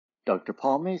Dr.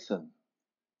 Paul Mason,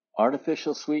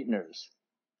 artificial sweeteners,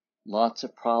 lots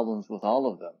of problems with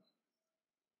all of them.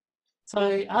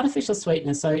 So artificial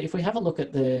sweeteners, so if we have a look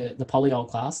at the polyol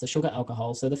class, the sugar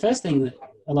alcohol, so the first thing that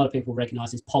a lot of people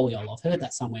recognize is polyol. I've heard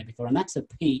that somewhere before, and that's a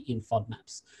P in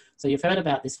FODMAPs. So you've heard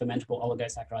about this fermentable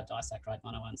oligosaccharide,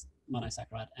 disaccharide,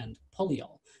 monosaccharide, and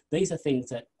polyol. These are things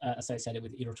that are associated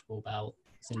with irritable bowel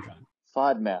syndrome.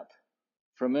 FODMAP,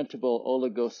 fermentable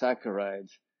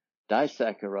oligosaccharides,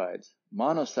 disaccharides,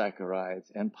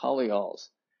 monosaccharides, and polyols,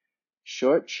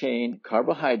 short-chain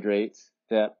carbohydrates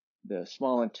that the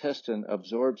small intestine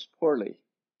absorbs poorly,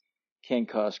 can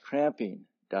cause cramping,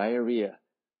 diarrhea,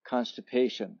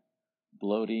 constipation,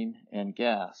 bloating, and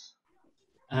gas.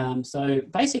 So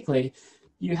basically,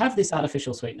 you have this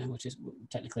artificial sweetener, which is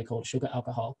technically called sugar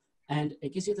alcohol, and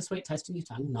it gives you the sweet taste in your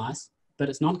tongue, nice, but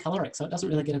it's non-caloric, so it doesn't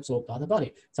really get absorbed by the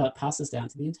body. So it passes down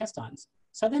to the intestines.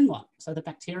 So then what? So the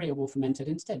bacteria will ferment it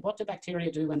instead. What do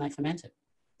bacteria do when they ferment it?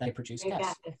 They produce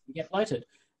gas. You get bloated.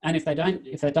 And if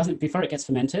it doesn't, before it gets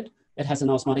fermented, it has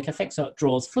an osmotic effect, so it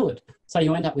draws fluid. So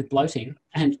you end up with bloating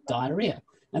and diarrhea.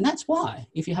 And that's why,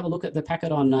 if you have a look at the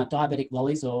packet on diabetic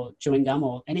lollies or chewing gum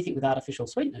or anything with artificial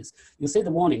sweeteners, you'll see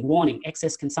the warning,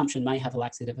 excess consumption may have a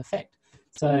laxative effect.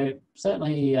 So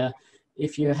certainly,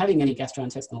 if you're having any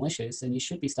gastrointestinal issues, then you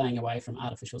should be staying away from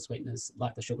artificial sweeteners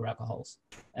like the sugar alcohols.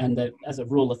 And as a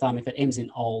rule of thumb, if it ends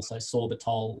in ol, so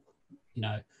sorbitol,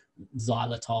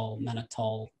 xylitol,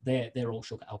 manitol, they're all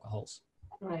sugar alcohols.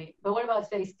 Right. But what about,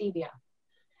 say, stevia?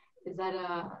 Is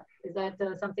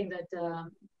that something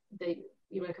that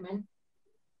you recommend?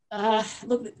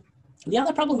 Look, the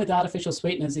other problem with artificial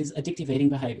sweeteners is addictive eating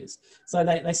behaviors. So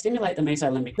they stimulate the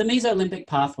mesolimbic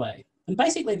pathway. And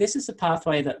basically, this is the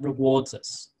pathway that rewards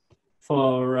us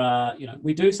for,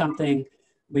 we do something,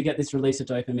 we get this release of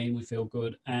dopamine, we feel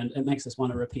good, and it makes us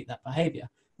want to repeat that behavior.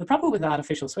 The problem with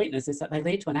artificial sweeteners is that they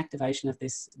lead to an activation of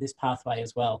this pathway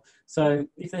as well. So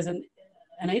if there's an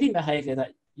eating behavior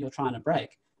that you're trying to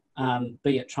break,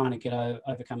 be it trying to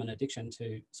overcome an addiction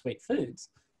to sweet foods,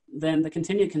 then the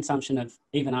continued consumption of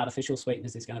even artificial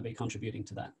sweeteners is going to be contributing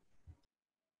to that.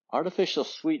 Artificial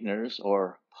sweeteners,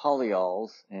 or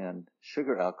polyols and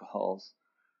sugar alcohols,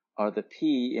 are the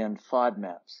P in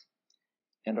FODMAPs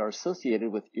and are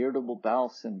associated with irritable bowel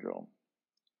syndrome.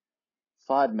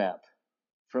 FODMAP,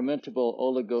 fermentable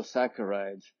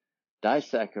oligosaccharides,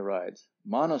 disaccharides,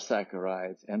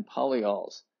 monosaccharides, and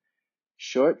polyols,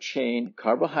 short-chain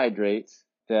carbohydrates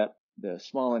that the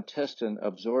small intestine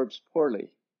absorbs poorly,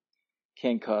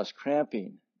 can cause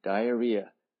cramping,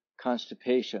 diarrhea,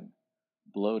 constipation,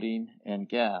 bloating, and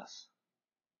gas.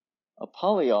 A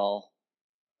polyol,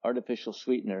 artificial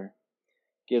sweetener,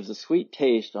 gives a sweet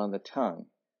taste on the tongue,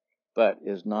 but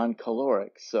is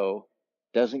non-caloric, so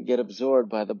doesn't get absorbed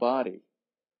by the body.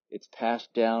 It's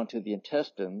passed down to the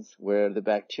intestines where the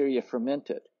bacteria ferment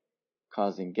it,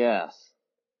 causing gas.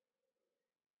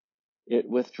 It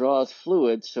withdraws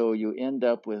fluid, so you end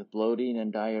up with bloating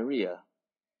and diarrhea.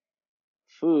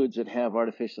 Foods that have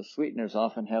artificial sweeteners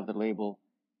often have the label,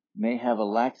 may have a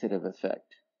laxative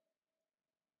effect.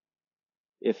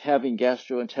 If having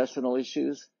gastrointestinal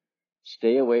issues,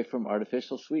 stay away from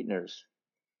artificial sweeteners.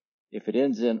 If it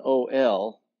ends in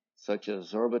OL, such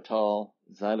as sorbitol,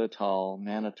 xylitol,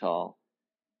 manitol,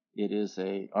 it is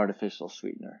an artificial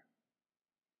sweetener.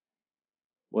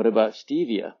 What about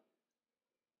stevia?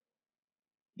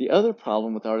 The other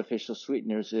problem with artificial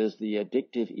sweeteners is the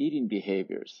addictive eating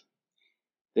behaviors.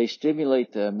 They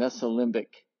stimulate the mesolimbic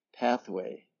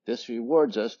pathway. This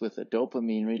rewards us with a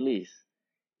dopamine release.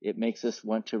 It makes us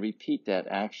want to repeat that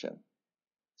action.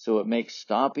 So it makes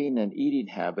stopping an eating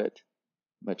habit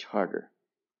much harder.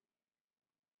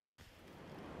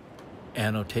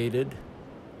 Annotated,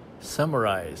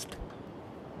 summarized,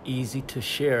 easy to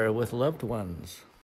share with loved ones.